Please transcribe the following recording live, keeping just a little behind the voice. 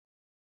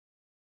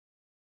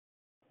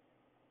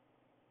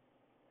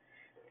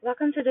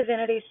Welcome to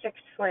Divinity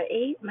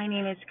 648. My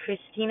name is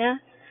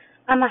Christina.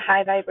 I'm a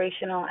high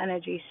vibrational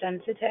energy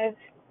sensitive.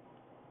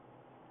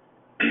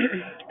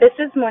 This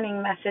is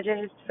morning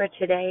messages for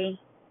today,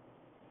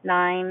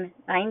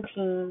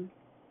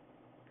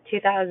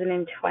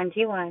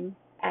 9/19/2021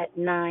 at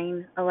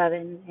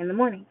 9:11 in the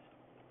morning.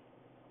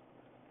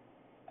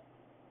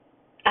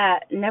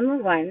 Number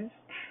one,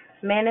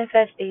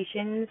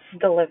 manifestations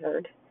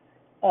delivered,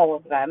 all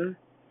of them,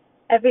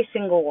 every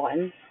single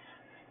one.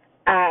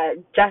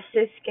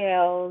 Justice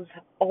scales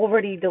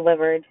already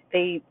delivered.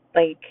 If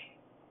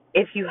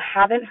you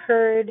haven't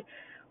heard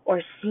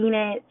or seen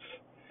it,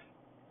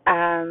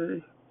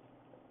 um,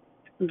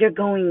 you're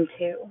going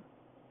to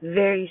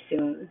very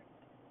soon,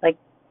 like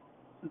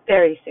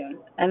very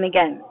soon. And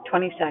again,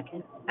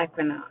 22nd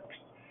equinox.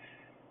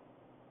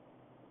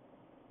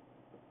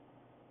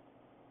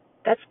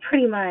 That's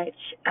pretty much,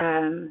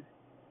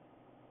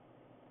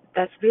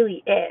 that's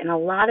really it. And a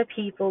lot of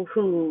people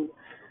who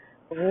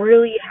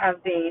really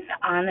have been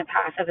on the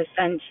path of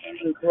ascension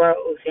and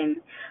growth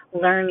and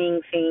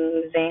learning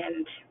things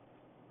and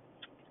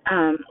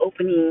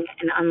opening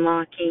and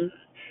unlocking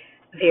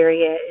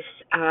various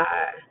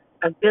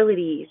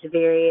abilities,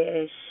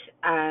 various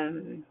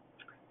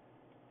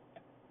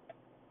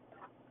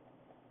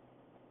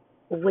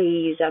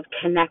ways of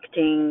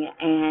connecting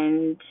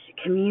and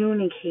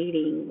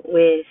communicating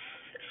with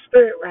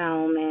spirit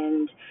realm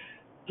and,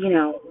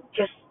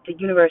 just the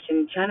universe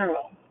in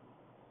general,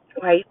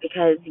 right?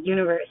 Because the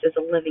universe is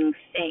a living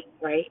thing,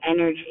 right?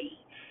 Energy.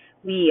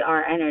 We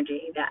are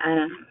energy.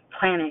 The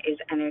planet is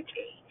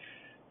energy.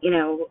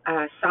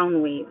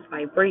 Sound waves,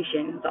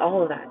 vibrations,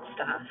 all of that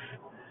stuff.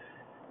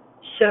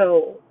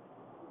 So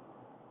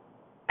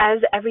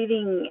as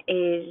everything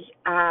is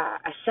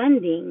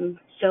ascending,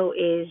 so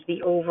is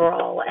the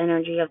overall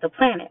energy of the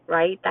planet,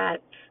 right?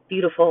 That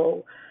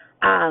beautiful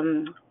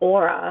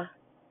aura,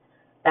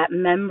 that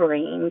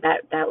membrane,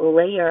 that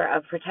layer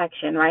of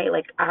protection, right?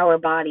 Like our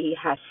body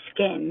has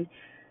skin,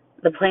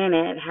 the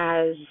planet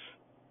has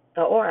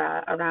the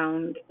aura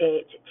around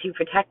it to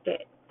protect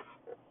it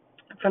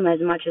from as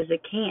much as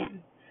it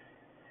can.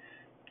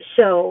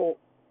 So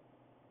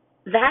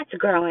that's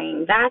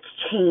growing, that's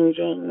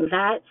changing,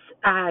 that's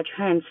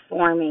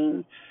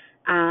transforming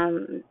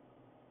in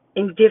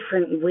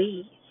different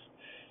ways.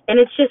 And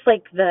it's just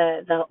like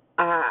the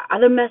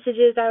other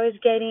messages I was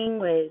getting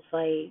was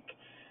like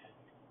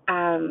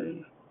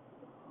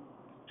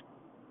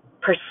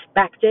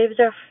perspectives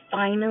are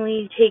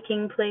finally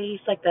taking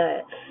place. Like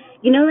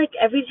like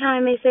every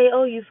time they say,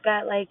 oh, you've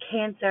got like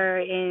Cancer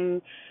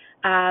in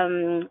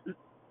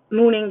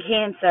Moon in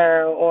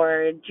Cancer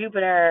or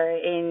Jupiter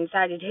in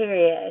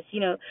Sagittarius,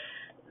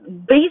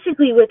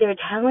 basically what they're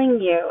telling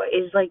you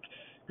is like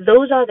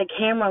those are the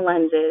camera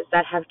lenses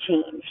that have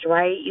changed,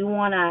 right? You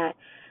want to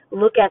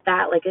look at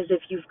that like as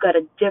if you've got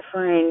a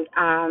different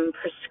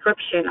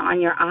prescription on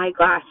your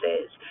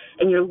eyeglasses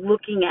and you're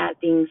looking at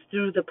things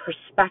through the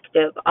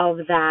perspective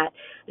of that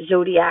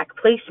zodiac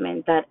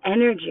placement, that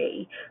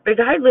energy,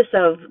 regardless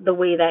of the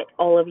way that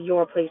all of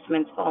your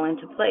placements fall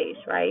into place,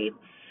 right?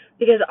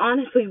 Because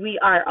honestly, we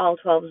are all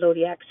 12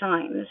 zodiac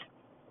signs,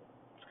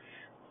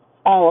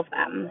 all of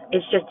them.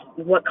 It's just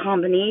what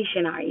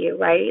combination are you,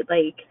 right?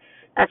 Like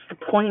that's the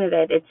point of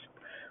it. It's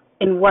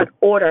in what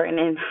order and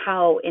in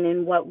how and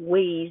in what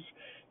ways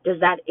does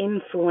that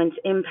influence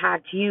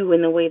impact you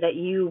in the way that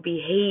you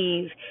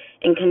behave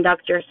and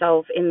conduct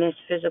yourself in this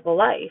physical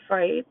life,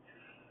 right?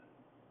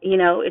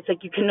 It's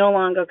like you can no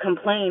longer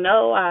complain,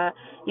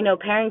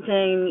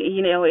 parenting,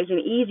 isn't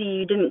easy.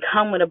 You didn't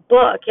come with a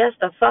book. Yes,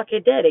 the fuck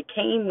it did. It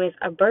came with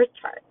a birth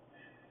chart.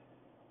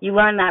 You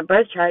learn that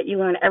birth chart, you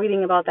learn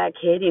everything about that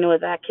kid,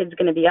 what that kid's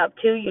going to be up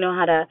to,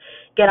 how to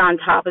get on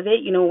top of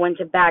it, when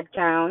to back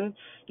down,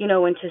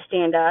 when to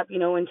stand up,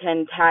 when to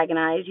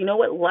antagonize,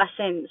 what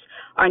lessons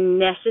are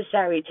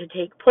necessary to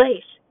take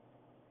place.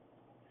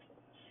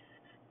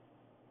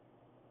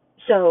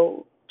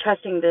 So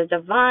trusting the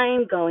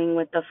divine, going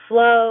with the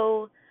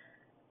flow,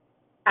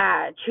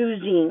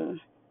 choosing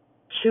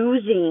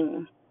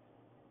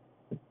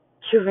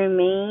to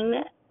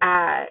remain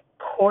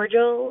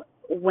cordial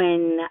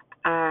when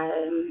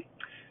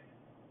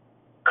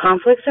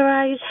conflicts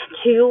arise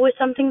too with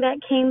something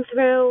that came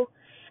through.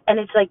 And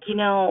it's like,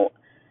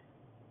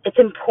 it's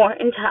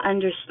important to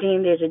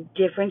understand there's a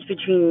difference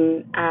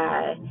between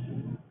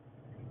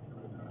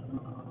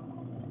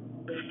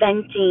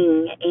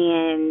venting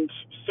and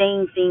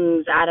saying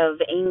things out of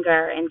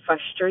anger and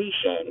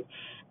frustration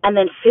and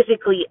then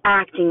physically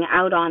acting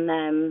out on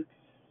them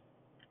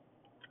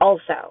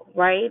also,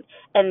 right?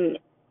 And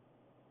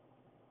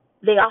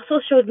they also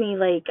showed me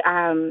like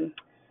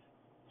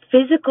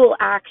physical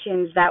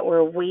actions that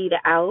were weighed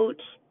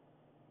out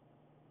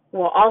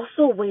were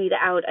also weighed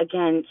out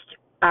against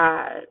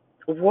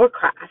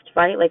warcraft,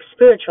 right? Like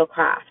spiritual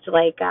craft,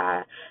 like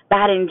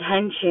bad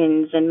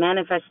intentions and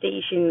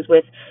manifestations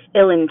with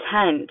ill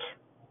intent,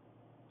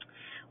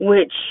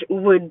 which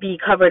would be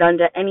covered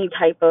under any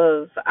type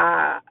of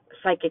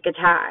psychic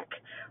attack,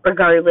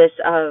 regardless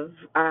of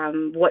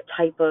what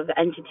type of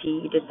entity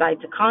you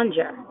decide to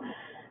conjure,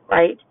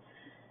 right?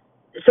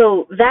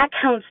 So that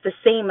counts the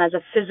same as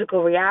a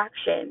physical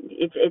reaction.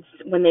 It's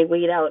when they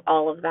weighed out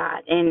all of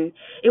that. And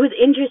it was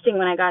interesting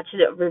when I got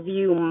to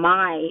review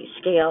my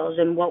scales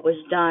and what was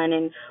done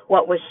and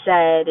what was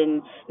said,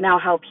 and now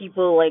how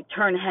people like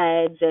turn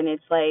heads, and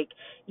it's like,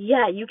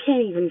 yeah, you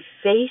can't even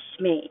face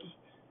me,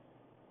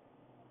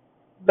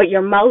 but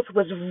your mouth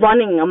was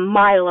running a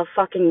mile a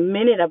fucking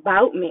minute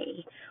about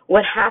me.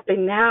 What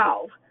happened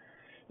now?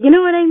 You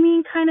know what I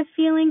mean, kind of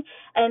feeling?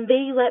 And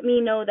they let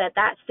me know that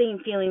that same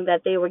feeling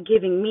that they were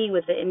giving me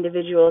with the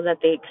individuals that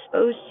they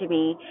exposed to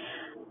me,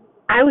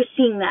 I was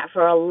seeing that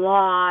for a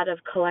lot of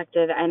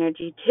collective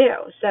energy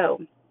too.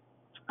 So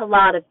a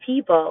lot of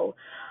people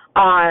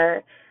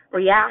are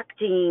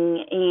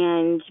reacting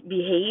and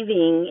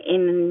behaving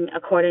in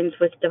accordance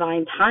with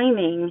divine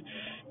timing,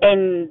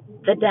 and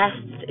the death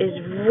is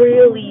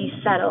really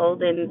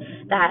settled,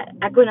 and that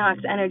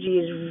equinox energy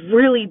is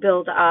really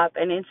built up,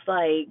 and it's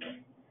like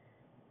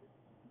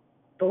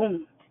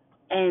boom,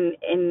 and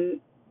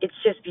it's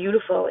just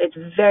beautiful. It's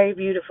very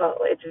beautiful.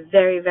 It's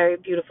very, very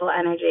beautiful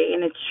energy,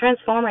 and it's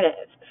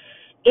transformative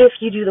if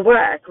you do the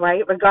work,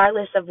 right?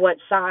 Regardless of what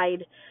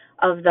side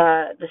of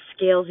the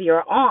scales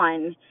you're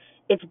on,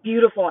 it's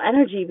beautiful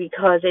energy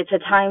because it's a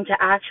time to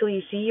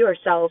actually see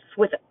yourself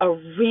with a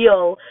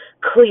real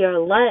clear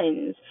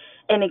lens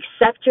and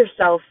accept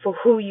yourself for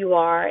who you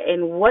are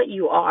and what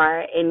you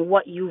are and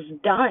what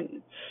you've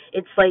done.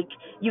 It's like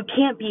you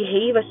can't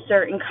behave a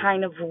certain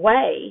kind of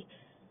way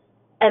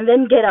and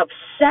then get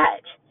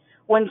upset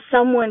when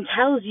someone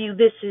tells you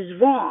this is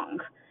wrong.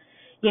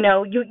 You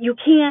know, you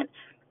can't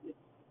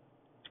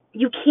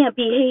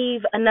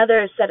behave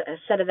another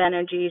set of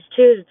energies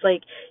too. It's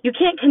like you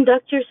can't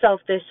conduct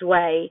yourself this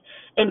way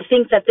and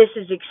think that this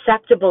is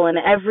acceptable an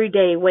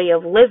everyday way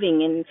of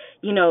living, and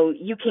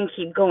you can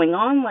keep going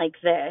on like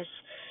this,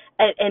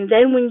 and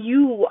then when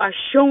you are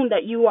shown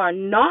that you are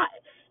not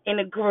in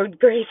the good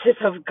graces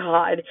of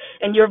God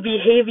and your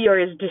behavior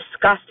is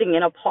disgusting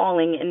and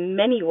appalling in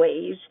many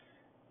ways,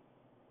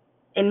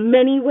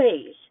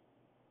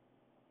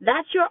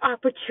 that's your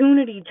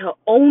opportunity to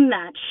own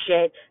that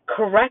shit,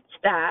 correct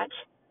that,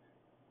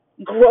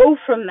 grow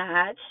from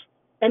that,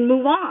 and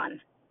move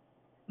on.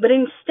 But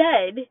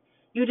instead,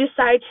 you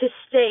decide to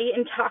stay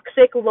in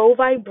toxic, low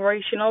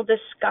vibrational,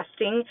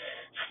 disgusting,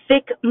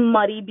 thick,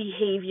 muddy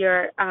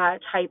behavior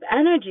type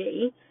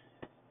energy,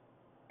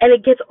 and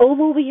it gets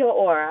all over your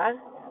aura,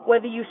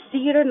 whether you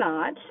see it or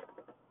not,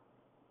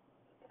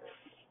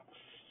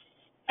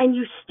 and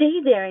you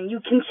stay there and you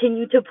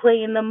continue to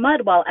play in the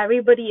mud while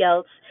everybody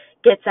else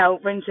gets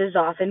out, rinses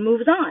off, and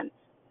moves on.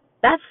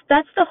 That's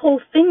the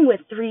whole thing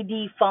with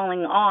 3D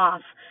falling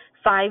off.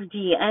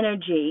 5D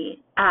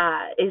energy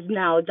is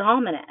now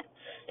dominant.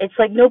 It's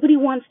like nobody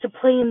wants to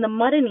play in the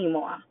mud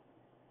anymore.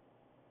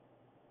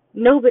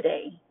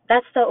 Nobody.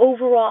 That's the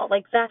overall,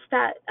 like that's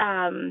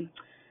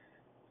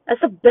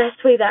the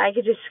best way that I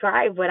could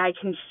describe what I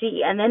can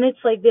see. And then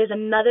it's like there's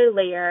another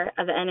layer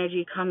of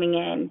energy coming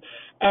in,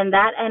 and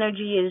that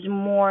energy is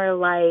more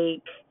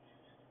like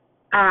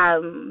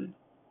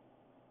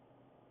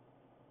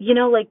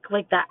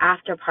like the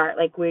after part,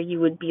 like where you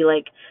would be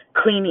like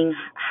cleaning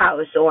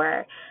house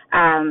or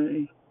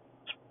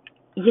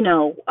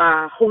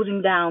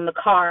holding down the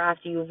car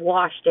after you've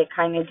washed it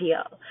kind of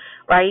deal,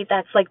 right?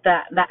 That's like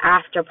the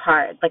after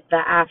part, like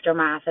the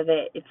aftermath of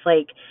it. It's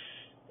like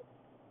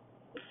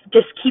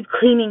just keep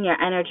cleaning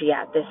your energy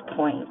at this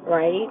point,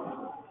 right?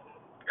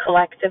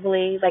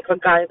 Collectively, like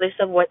regardless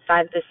of what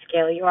side of the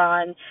scale you're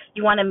on,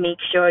 you want to make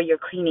sure you're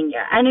cleaning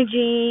your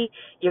energy,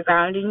 you're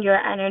grounding your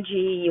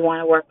energy. You want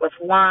to work with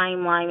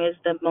lime. Lime is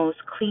the most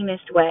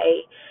cleanest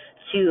way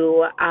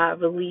to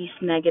release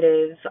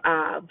negative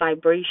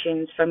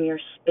vibrations from your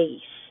space,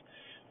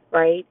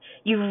 right?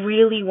 You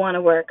really want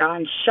to work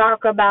on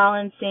chakra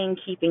balancing,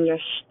 keeping your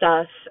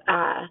stuff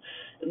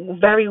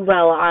very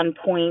well on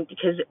point,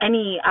 because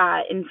any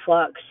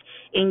influx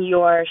in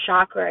your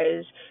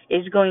chakras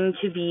is going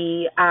to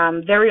be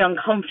very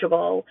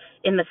uncomfortable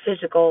in the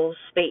physical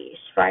space,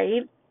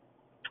 right?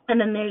 And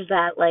then there's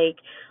that like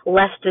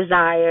less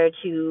desire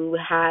to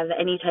have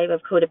any type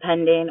of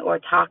codependent or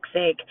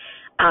toxic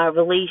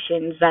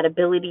relations, that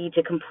ability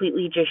to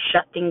completely just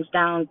shut things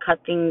down, cut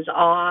things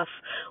off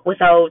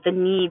without the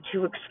need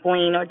to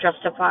explain or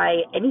justify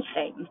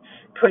anything,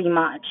 pretty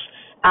much.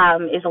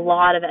 Is a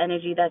lot of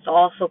energy that's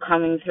also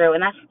coming through.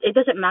 And it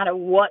doesn't matter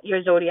what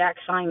your zodiac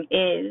sign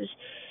is.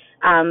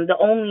 The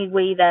only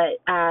way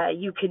that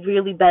you could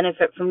really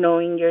benefit from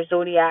knowing your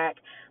zodiac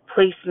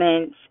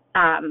placement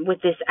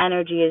with this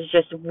energy is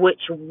just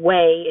which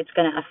way it's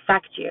going to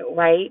affect you,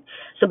 right?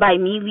 So by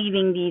me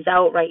leaving these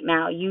out right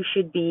now, you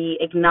should be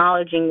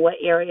acknowledging what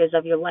areas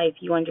of your life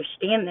you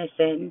understand this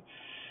in,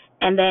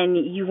 and then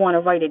you want to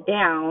write it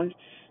down.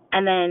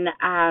 And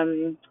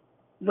then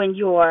when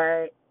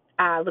you're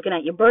looking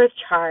at your birth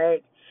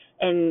chart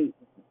and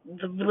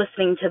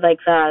listening to like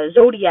the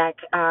zodiac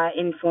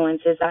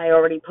influences that I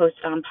already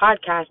posted on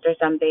podcast or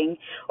something,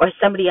 or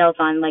somebody else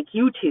on like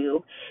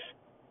YouTube,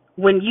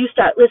 when you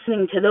start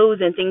listening to those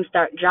and things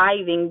start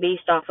driving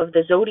based off of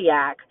the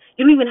zodiac,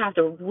 You don't even have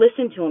to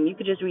listen to them. You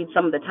could just read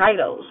some of the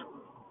titles.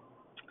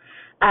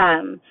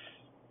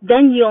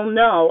 Then you'll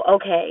know,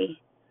 okay,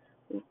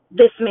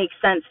 this makes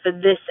sense for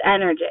this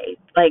energy,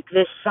 like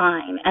this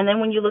sign. And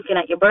then when you're looking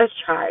at your birth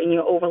chart and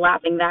you're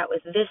overlapping that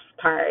with this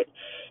part,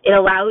 it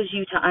allows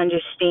you to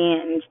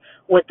understand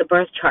what the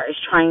birth chart is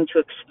trying to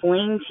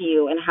explain to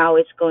you and how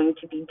it's going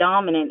to be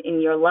dominant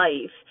in your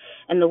life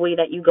and the way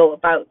that you go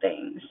about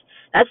things.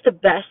 That's the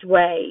best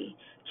way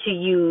to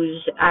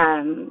use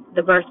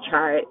the birth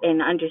chart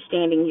in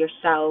understanding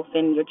yourself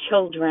and your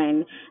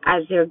children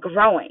as they're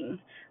growing,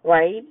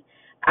 right?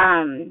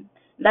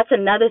 That's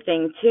another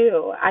thing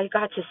too. I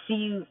got to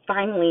see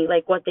finally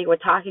like what they were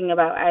talking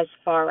about as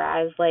far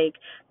as like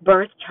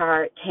birth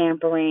chart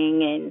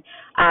tampering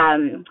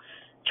and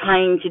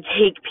trying to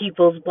take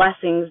people's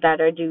blessings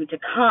that are due to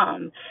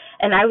come.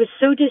 And I was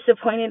so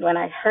disappointed when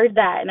I heard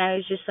that, and I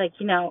was just like,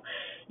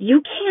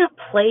 you can't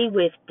play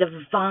with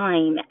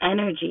divine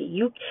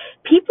energy.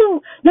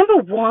 People, number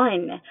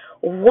one,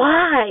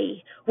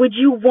 why would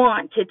you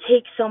want to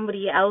take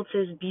somebody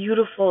else's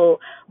beautiful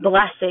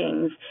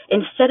blessings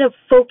instead of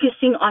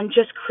focusing on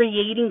just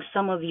creating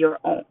some of your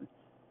own?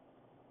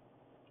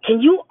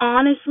 Can you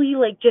honestly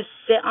just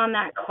sit on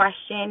that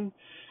question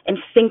and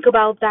think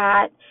about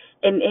that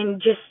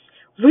and just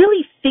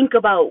really think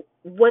about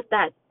what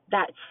that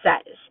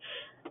says?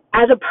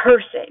 As a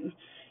person,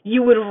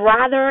 you would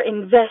rather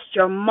invest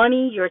your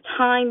money, your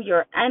time,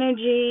 your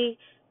energy,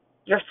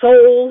 your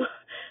soul,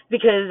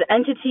 because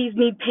entities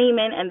need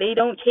payment and they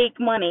don't take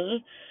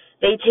money,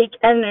 they take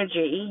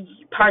energy,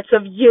 parts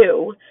of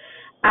you.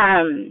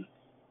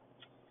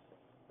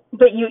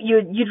 But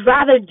you'd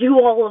rather do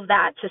all of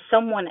that to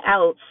someone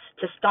else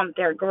to stunt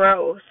their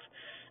growth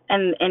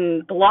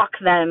and block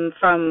them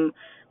from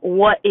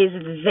what is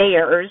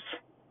theirs,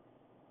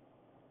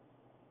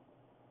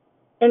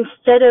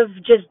 instead of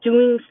just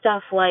doing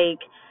stuff like,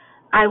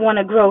 I want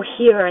to grow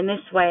here in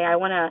this way. I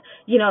want to,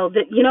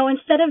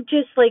 instead of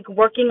just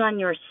working on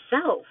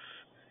yourself.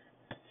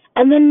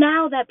 And then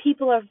now that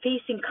people are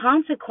facing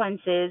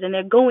consequences and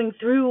they're going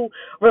through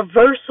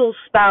reversal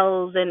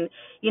spells and,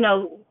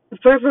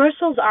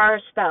 reversals are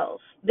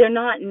spells. They're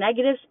not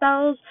negative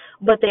spells,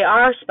 but they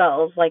are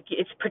spells.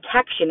 It's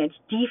protection, it's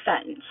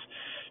defense,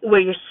 where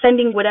you're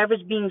sending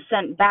whatever's being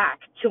sent back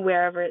to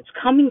wherever it's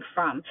coming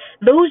from.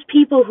 Those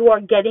people who are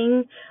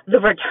getting the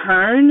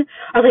return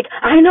are like,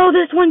 I know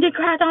this one did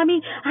crap on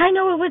me. I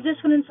know it was this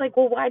one. And it's like,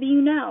 well, why do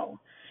you know?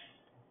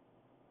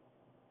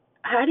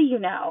 How do you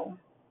know?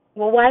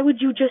 Well, why would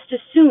you just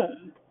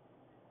assume?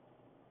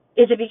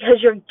 Is it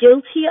because you're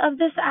guilty of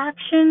this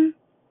action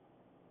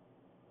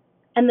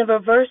and the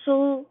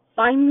reversal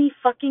finally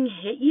fucking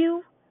hit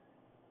you?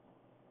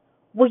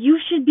 Well, you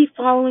should be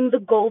following the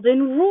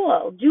golden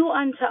rule. Do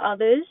unto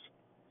others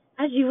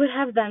as you would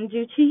have them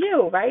do to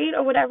you, right?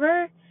 Or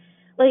whatever.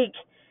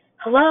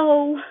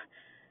 Hello?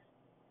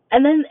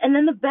 And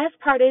then the best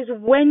part is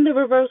when the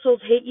reversals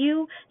hit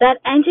you, that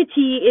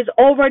entity is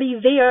already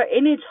there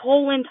in its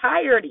whole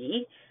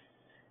entirety,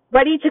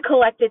 ready to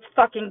collect its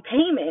fucking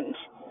payment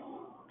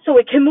so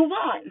it can move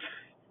on.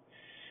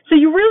 So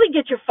you really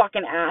get your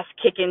fucking ass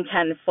kicking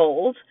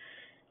tenfold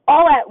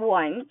all at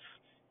once,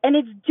 and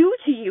it's due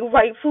to you,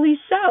 rightfully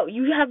so.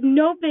 You have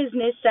no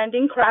business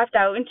sending craft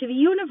out into the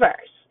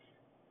universe.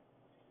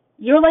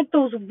 You're like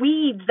those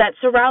weeds that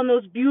surround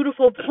those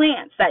beautiful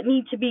plants that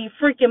need to be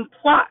freaking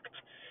plucked.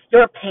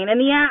 You're a pain in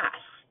the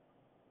ass.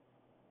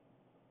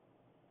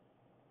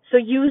 So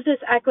use this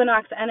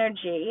equinox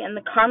energy and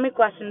the karmic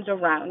lessons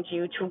around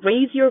you to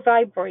raise your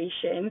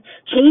vibration,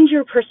 change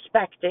your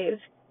perspective,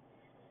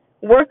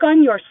 work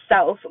on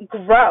yourself,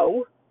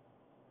 grow.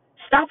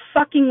 Stop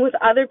fucking with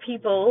other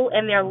people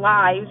and their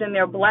lives and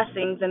their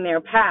blessings and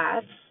their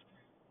paths.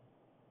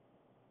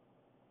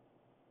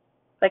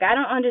 I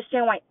don't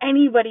understand why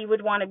anybody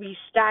would want to be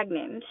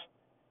stagnant.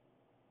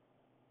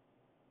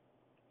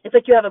 It's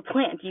like you have a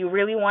plant. Do you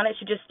really want it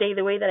to just stay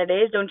the way that it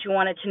is? Don't you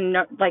want it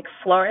to,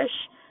 flourish,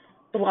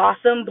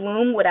 blossom,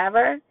 bloom,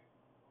 whatever?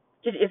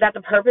 Is that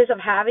the purpose of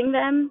having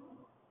them?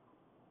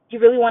 Do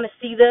you really want to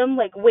see them,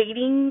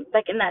 waiting,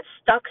 in that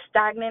stuck,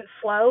 stagnant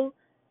flow?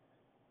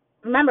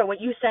 Remember, what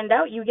you send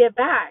out, you get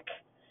back.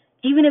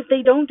 Even if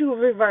they don't do a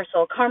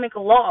reversal, karmic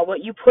law,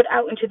 what you put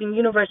out into the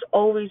universe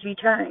always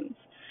returns.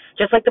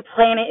 Just like the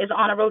planet is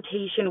on a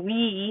rotation,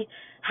 we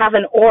have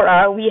an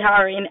aura, we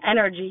are in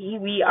energy,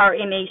 we are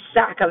in a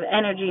sack of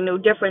energy, no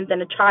different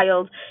than a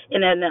child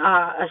in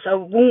a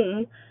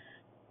womb.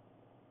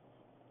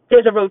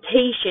 There's a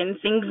rotation,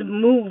 things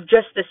move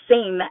just the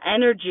same, the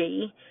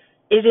energy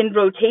is in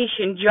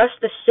rotation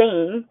just the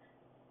same.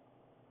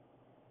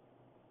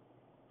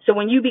 So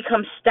when you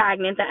become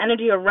stagnant, the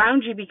energy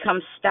around you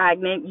becomes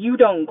stagnant, you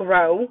don't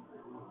grow.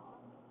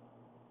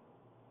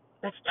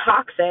 That's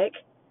toxic.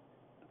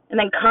 And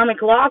then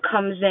karmic law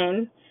comes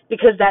in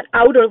because that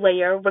outer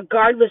layer,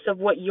 regardless of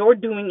what you're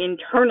doing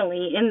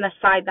internally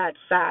inside that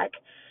sack,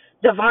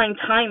 divine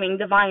timing,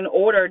 divine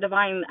order,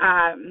 divine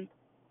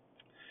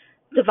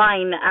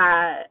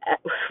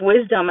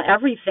wisdom,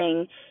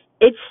 everything,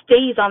 it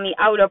stays on the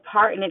outer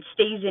part and it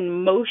stays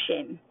in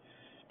motion.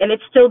 And it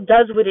still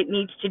does what it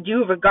needs to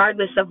do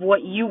regardless of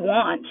what you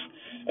want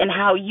and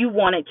how you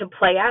want it to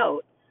play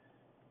out.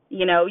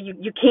 You know,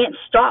 you can't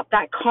stop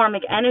that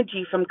karmic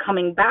energy from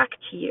coming back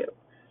to you.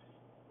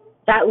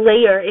 That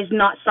layer is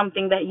not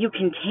something that you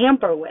can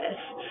tamper with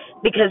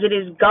because it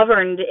is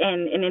governed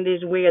and it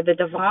is where the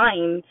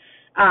divine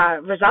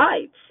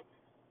resides.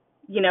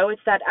 You know,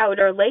 it's that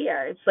outer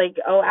layer. It's like,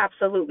 oh,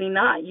 absolutely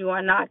not. You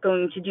are not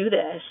going to do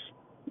this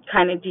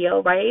kind of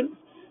deal, right?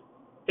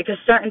 Because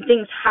certain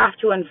things have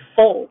to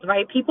unfold,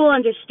 right? People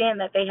understand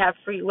that they have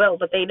free will,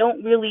 but they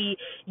don't really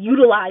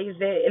utilize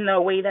it in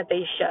the way that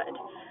they should,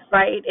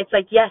 right? It's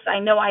like, yes, I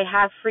know I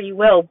have free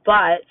will,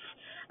 but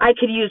I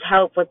could use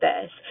help with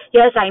this.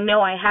 Yes, I know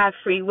I have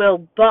free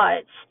will,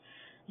 but,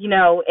 you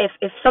know,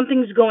 if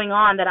something's going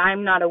on that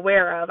I'm not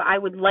aware of, I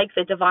would like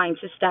the divine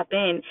to step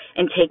in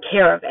and take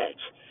care of it.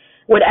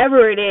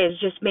 Whatever it is,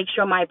 just make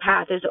sure my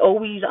path is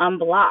always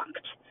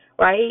unblocked,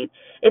 right?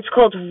 It's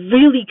called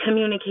really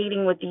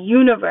communicating with the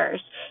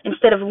universe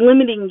instead of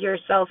limiting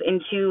yourself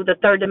into the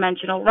third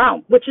dimensional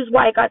realm, which is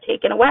why it got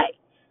taken away.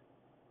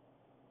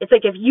 It's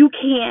like if you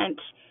can't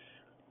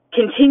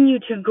continue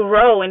to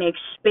grow and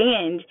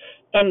expand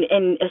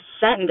and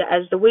ascend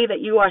as the way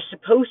that you are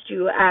supposed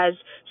to as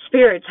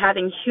spirits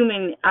having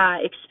human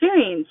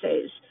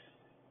experiences,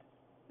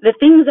 the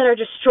things that are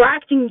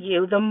distracting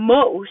you the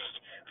most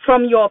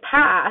from your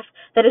path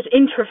that is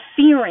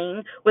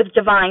interfering with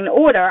divine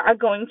order are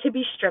going to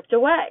be stripped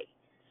away.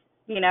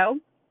 You know,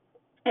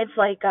 it's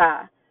like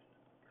the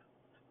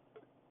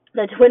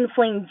twin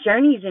flame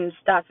journeys and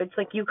stuff. It's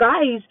like you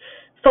guys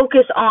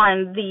focus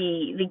on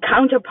the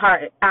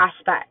counterpart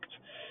aspect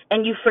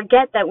and you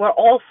forget that we're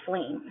all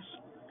flames.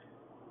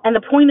 And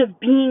the point of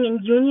being in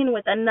union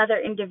with another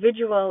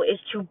individual is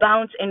to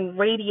bounce and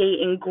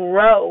radiate and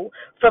grow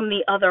from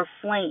the other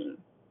flame.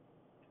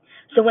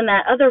 So when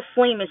that other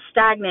flame is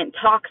stagnant,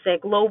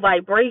 toxic, low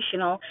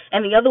vibrational,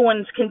 and the other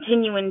one's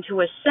continuing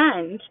to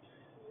ascend,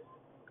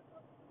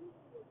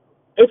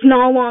 it's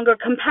no longer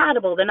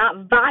compatible. They're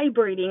not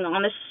vibrating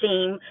on the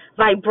same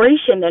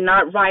vibration. They're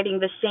not riding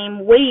the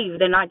same wave.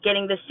 They're not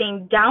getting the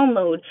same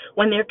download.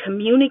 When they're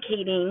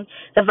communicating,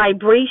 the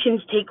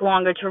vibrations take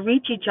longer to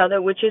reach each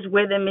other, which is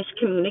where the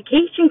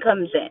miscommunication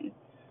comes in.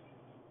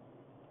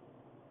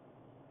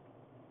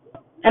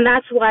 And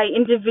that's why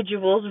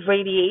individuals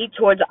radiate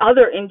towards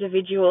other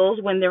individuals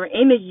when they're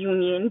in a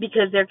union,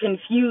 because they're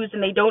confused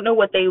and they don't know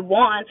what they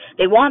want.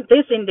 They want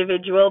this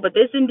individual, but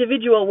this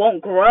individual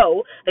won't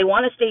grow. They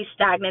want to stay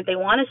stagnant. They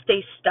want to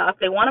stay stuck.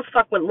 They want to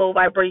fuck with low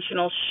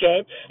vibrational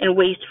shit and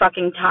waste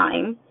fucking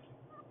time.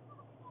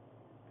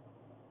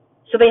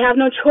 So they have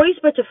no choice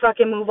but to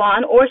fucking move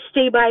on or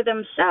stay by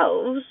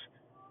themselves,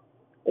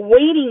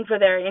 waiting for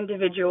their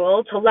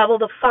individual to level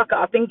the fuck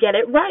up and get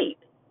it right.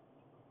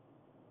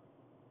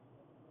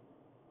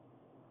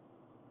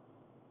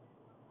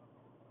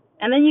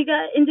 And then you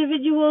got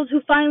individuals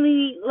who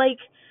finally, like,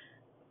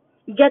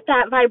 get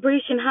that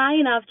vibration high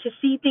enough to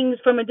see things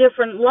from a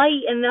different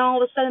light, and then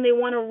all of a sudden they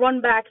want to run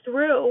back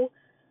through.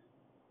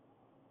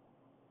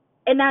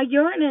 And now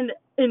you're in an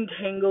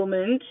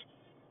entanglement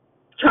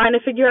trying to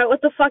figure out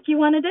what the fuck you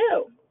want to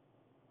do.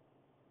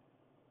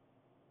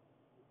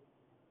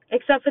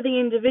 Except for the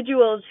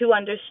individuals who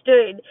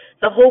understood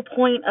the whole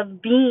point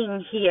of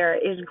being here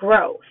is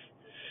growth.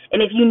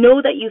 And if you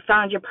know that you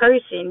found your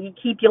person, you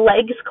keep your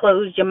legs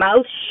closed, your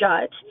mouth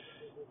shut,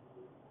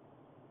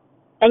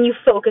 and you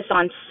focus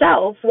on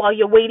self while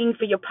you're waiting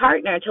for your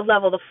partner to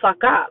level the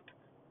fuck up.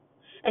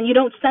 And you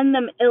don't send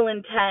them ill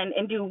intent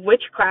and do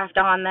witchcraft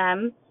on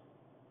them,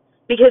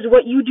 because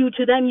what you do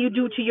to them, you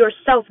do to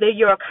yourself. They're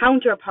your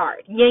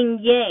counterpart, yin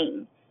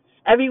yang.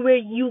 Everywhere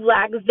you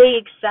lack, they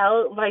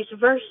excel, vice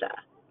versa.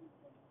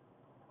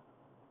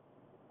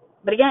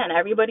 But again,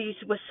 everybody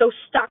was so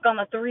stuck on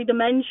the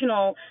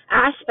three-dimensional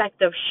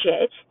aspect of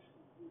shit,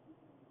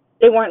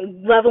 they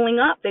weren't leveling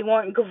up, they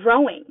weren't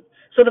growing.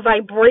 So the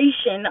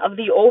vibration of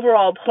the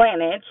overall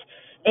planet,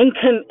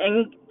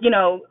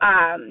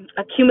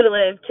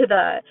 accumulative to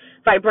the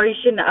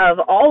vibration of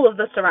all of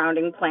the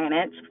surrounding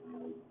planets,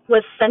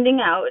 was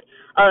sending out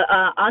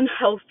an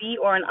unhealthy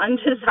or an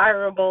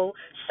undesirable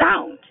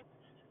sound.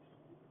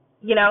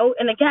 You know,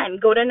 and again,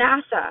 go to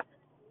NASA.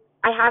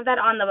 I have that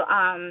on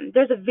the,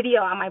 there's a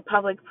video on my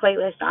public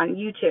playlist on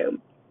YouTube,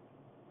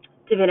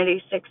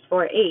 Divinity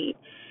 648,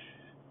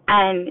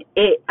 and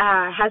it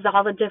has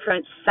all the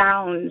different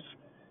sounds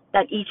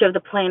that each of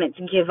the planets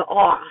give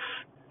off.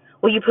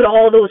 Well, you put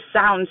all those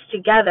sounds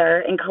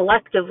together, and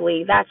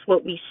collectively, that's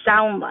what we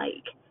sound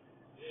like.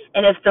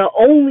 And if the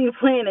only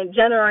planet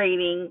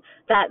generating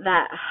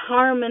that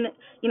harmony,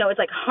 you know, it's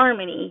like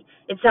harmony,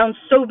 it sounds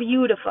so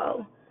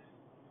beautiful.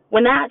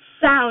 When that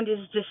sound is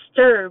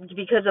disturbed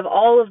because of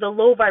all of the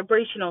low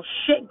vibrational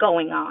shit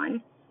going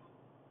on,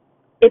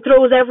 it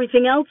throws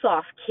everything else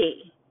off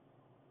key,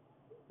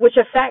 which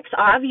affects,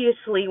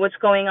 obviously, what's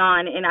going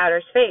on in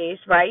outer space,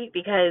 right?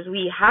 Because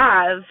we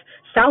have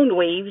sound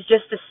waves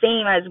just the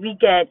same as we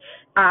get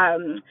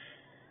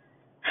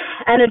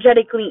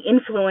energetically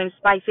influenced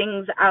by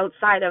things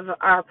outside of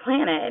our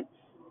planet.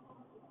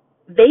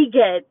 they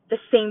get the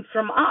same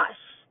from us.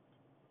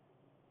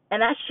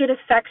 And that shit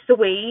affects the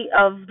way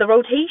of the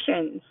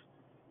rotations.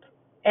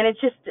 And it's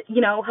just,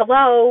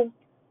 hello,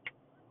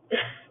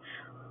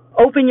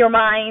 open your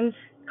mind,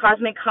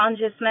 cosmic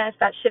consciousness,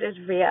 that shit is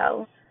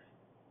real.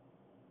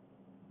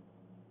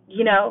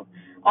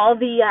 All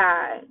the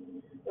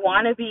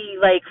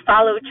wannabe, like,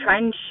 follow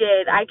trend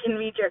shit, I can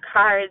read your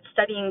cards,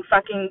 studying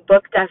fucking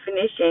book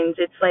definitions.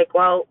 It's like,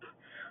 well,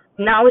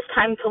 now it's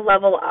time to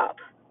level up.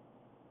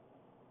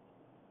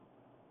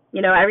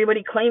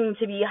 Everybody claiming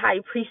to be high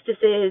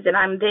priestesses, and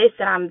I'm this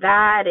and I'm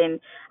that, and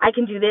I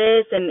can do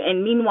this,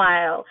 and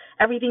meanwhile,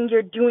 everything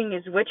you're doing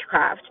is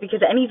witchcraft,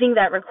 because anything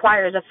that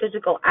requires a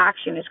physical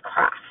action is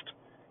craft.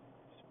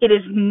 It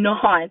is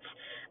not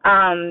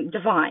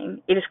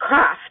divine. It is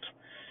craft.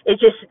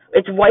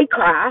 It's white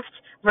craft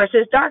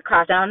versus dark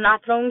craft, and I'm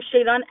not throwing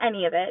shade on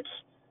any of it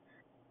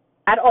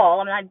at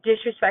all. I'm not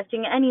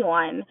disrespecting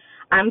anyone.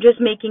 I'm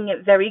just making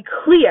it very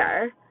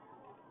clear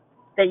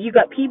that you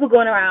got people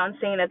going around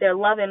saying that they're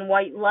loving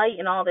white light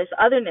and all this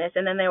otherness,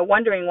 and then they're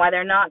wondering why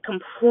they're not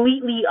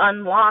completely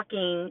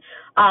unlocking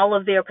all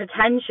of their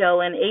potential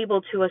and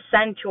able to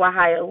ascend to a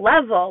higher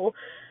level.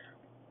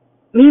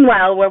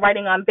 Meanwhile, we're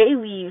writing on bay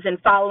leaves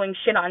and following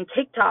shit on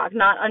TikTok,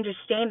 not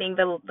understanding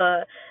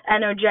the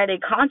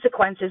energetic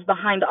consequences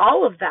behind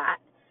all of that,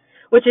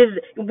 which is,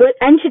 what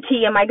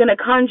entity am I going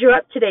to conjure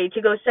up today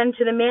to go send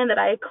to the man that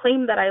I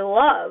claim that I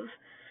love,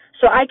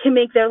 so I can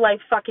make their life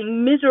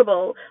fucking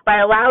miserable by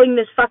allowing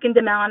this fucking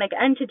demonic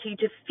entity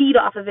to feed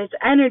off of its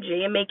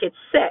energy and make it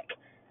sick?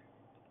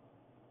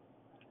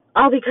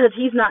 All because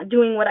he's not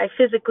doing what I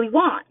physically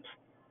want.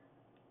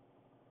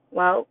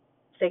 Well,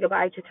 say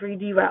goodbye to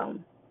 3D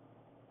realm.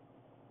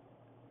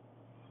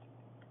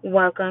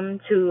 Welcome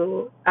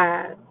to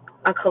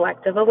a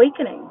collective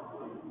awakening.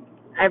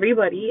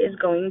 Everybody is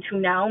going to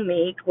now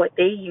make what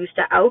they used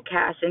to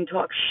outcast and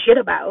talk shit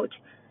about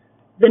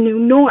the new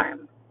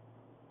norm.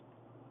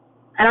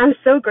 And I'm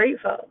so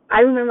grateful.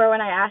 I remember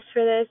when I asked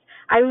for this.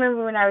 I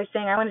remember when I was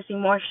saying I want to see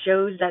more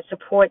shows that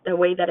support the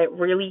way that it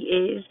really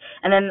is.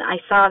 And then I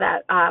saw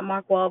that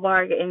Mark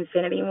Wahlberg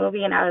Infinity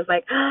movie, and I was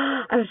like,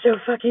 oh, I'm so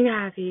fucking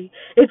happy.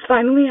 It's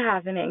finally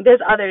happening.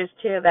 There's others,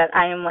 too, that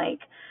I am like,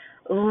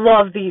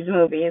 love these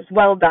movies.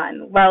 Well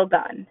done. Well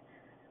done.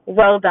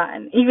 Well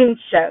done. Even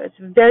shows.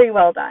 Very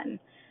well done.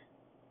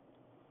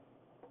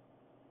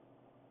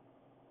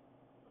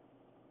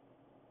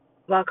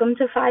 Welcome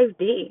to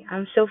 5D.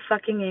 I'm so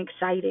fucking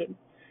excited.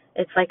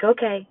 It's like,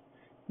 okay,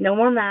 no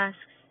more masks,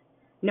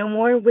 no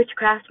more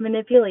witchcraft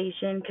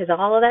manipulation, because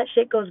all of that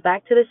shit goes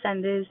back to the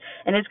senders,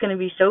 and it's going to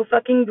be so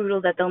fucking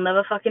brutal that they'll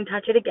never fucking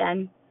touch it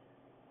again.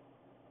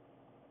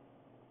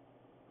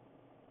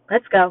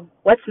 Let's go.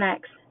 What's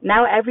next?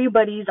 Now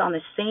everybody's on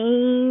the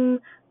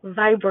same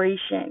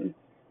vibration,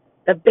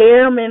 the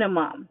bare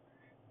minimum,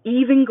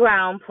 even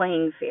ground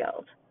playing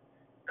field,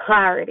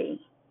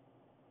 clarity.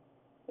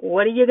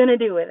 What are you going to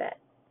do with it?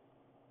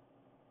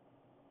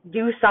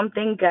 Do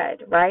something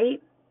good,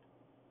 right?